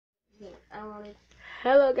I wanted.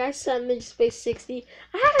 Hello guys, I'm Ninja Space 60.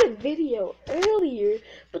 I had a video earlier,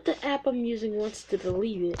 but the app I'm using wants to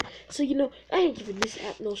delete it. So I ain't giving this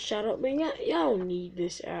app no shout out, man. Y'all don't need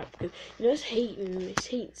this app because it's hating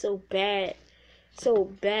so bad,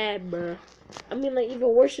 bruh. I mean, like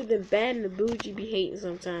even worse than Bad and the Bougie be hating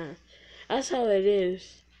sometimes. That's how it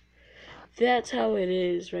is. That's how it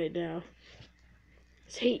is right now.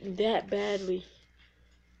 It's hating that badly.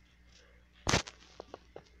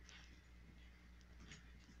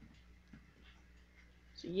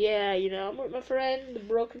 So yeah, I'm with my friend, the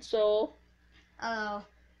Broken Soul. Hello.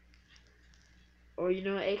 Or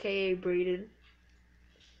AKA Braden.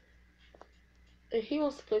 And he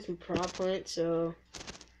wants to play some prop hunt, so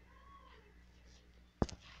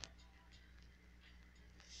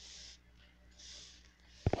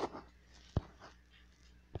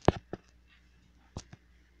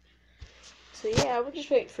yeah, we're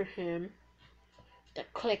just waiting for him to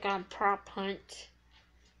click on prop hunt.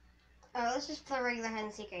 Oh, let's just play regular hide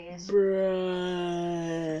and seek, I guess.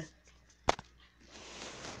 Bruh.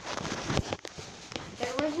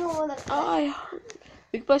 The original one that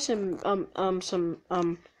We can play some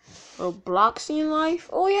Roblox in life.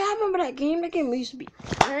 Oh yeah, I remember that game. That game used to be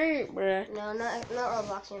great, bruh. No, not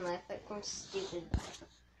Roblox in life. That game's stupid.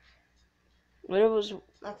 What it was?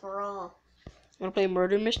 Like for all. Wanna play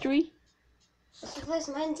Murder Mystery? Let's just play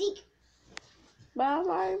some hide and seek. Bye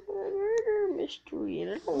bye Murder Mystery.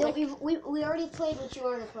 And I don't No, like... we already played what you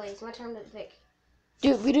wanted to play. It's my turn to pick.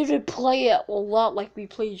 Dude, we didn't play it a lot like we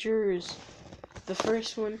played yours. The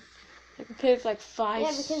first one. Like we played like 5.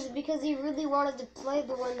 Yeah, because he really wanted to play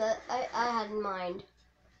the one that I had in mind.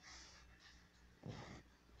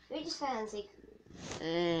 We just hide and seek.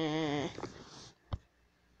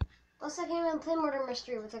 Plus, I can't even play Murder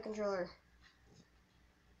Mystery with a controller.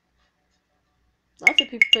 Lots of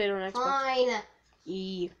people play it on Xbox. Fine.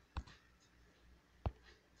 E.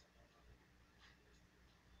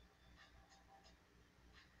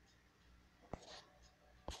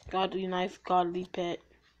 Godly knife, godly pet.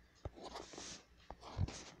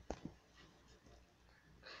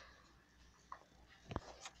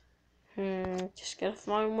 Just gotta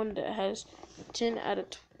find one that has 10 out of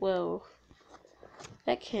 12.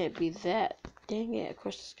 That can't be that. Dang it, of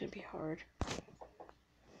course it's gonna be hard.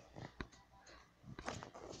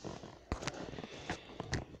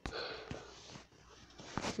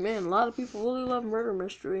 Man, a lot of people really love Murder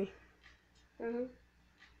Mystery.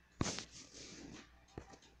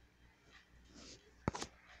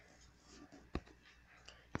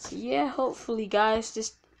 So yeah, hopefully guys,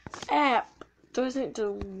 this app doesn't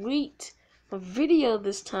delete my video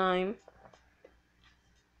this time.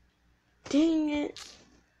 Dang it.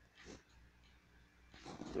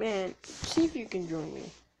 Man, see if you can join me.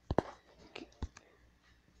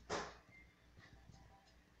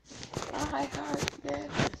 Hi, yeah.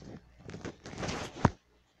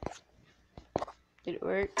 Did it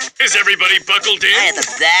work? Is everybody buckled in? I have a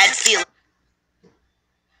bad feeling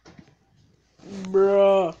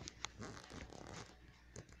Bruh.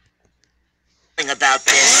 about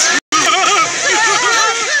this. How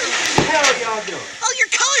are y'all doing? Oh, your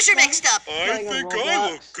colors are mixed up. I think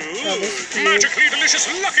I look good. Magically delicious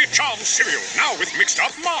Lucky Charms cereal, now with mixed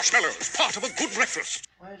up marshmallows, part of a good breakfast.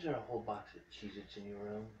 Why is there a whole box of Cheez-Its in your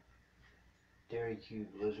room? Dairy Cube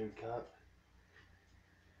Blizzard Cup?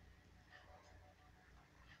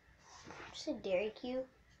 You said Dairy Cube?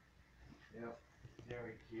 Yep,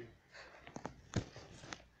 Dairy Cube.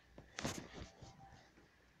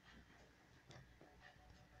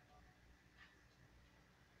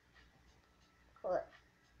 What?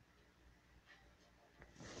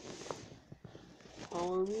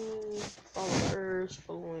 Follow me, followers,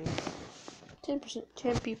 following. 10%,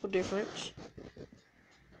 10 people difference.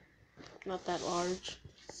 Not that large.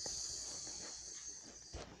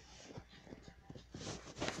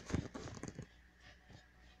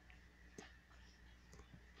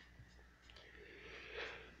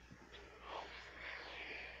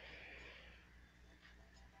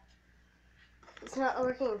 It's not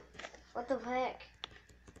working. What the heck?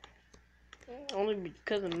 Only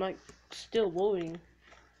because I'm like still loading.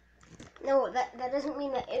 No, that doesn't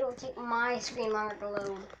mean that it'll take my screen longer to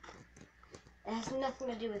load. It has nothing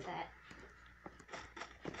to do with that.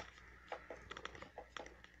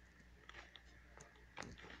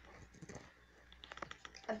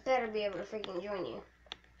 I better be able to freaking join you.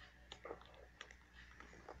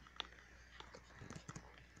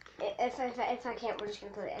 If I can't, we're just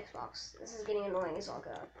gonna play the Xbox. This is getting annoying as all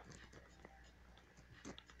God.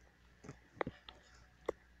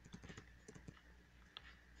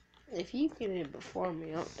 If you get in before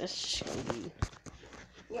me, that's just gonna be.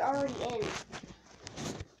 You're already in.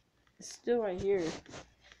 It's still right here.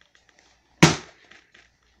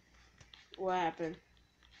 What happened?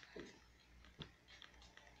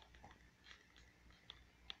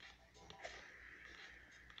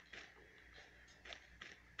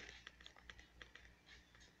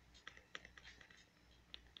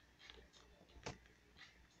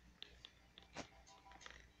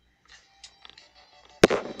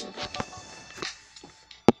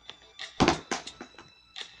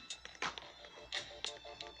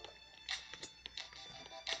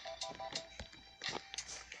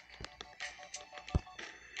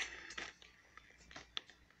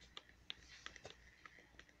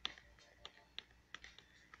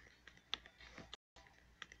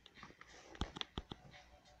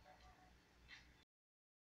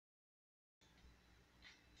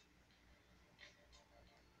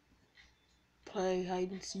 Play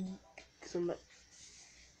hide and seek. Somebody.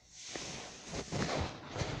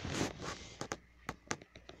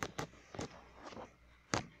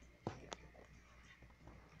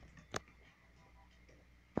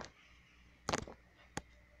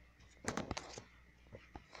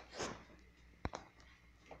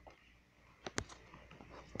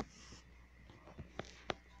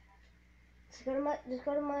 Just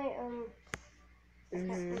go to my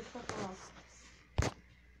Mm-hmm.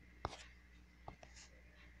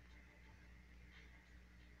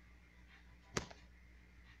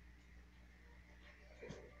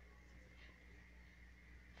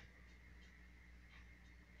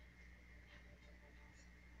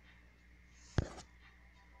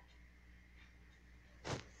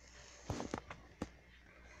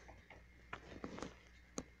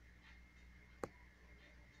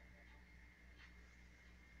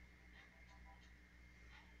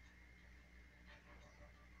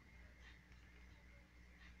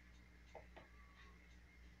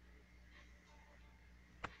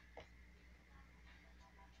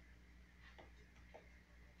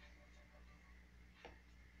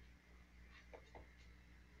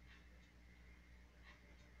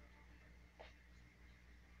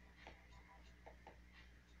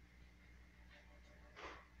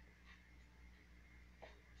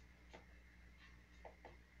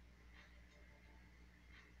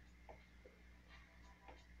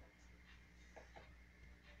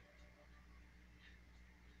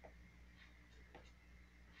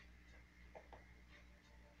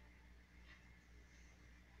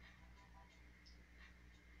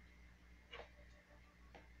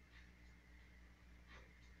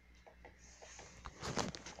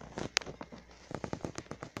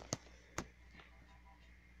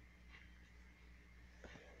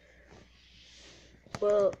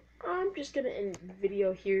 Well, I'm just gonna end the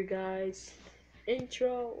video here, guys.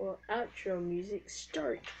 Intro or outro music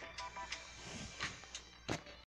start.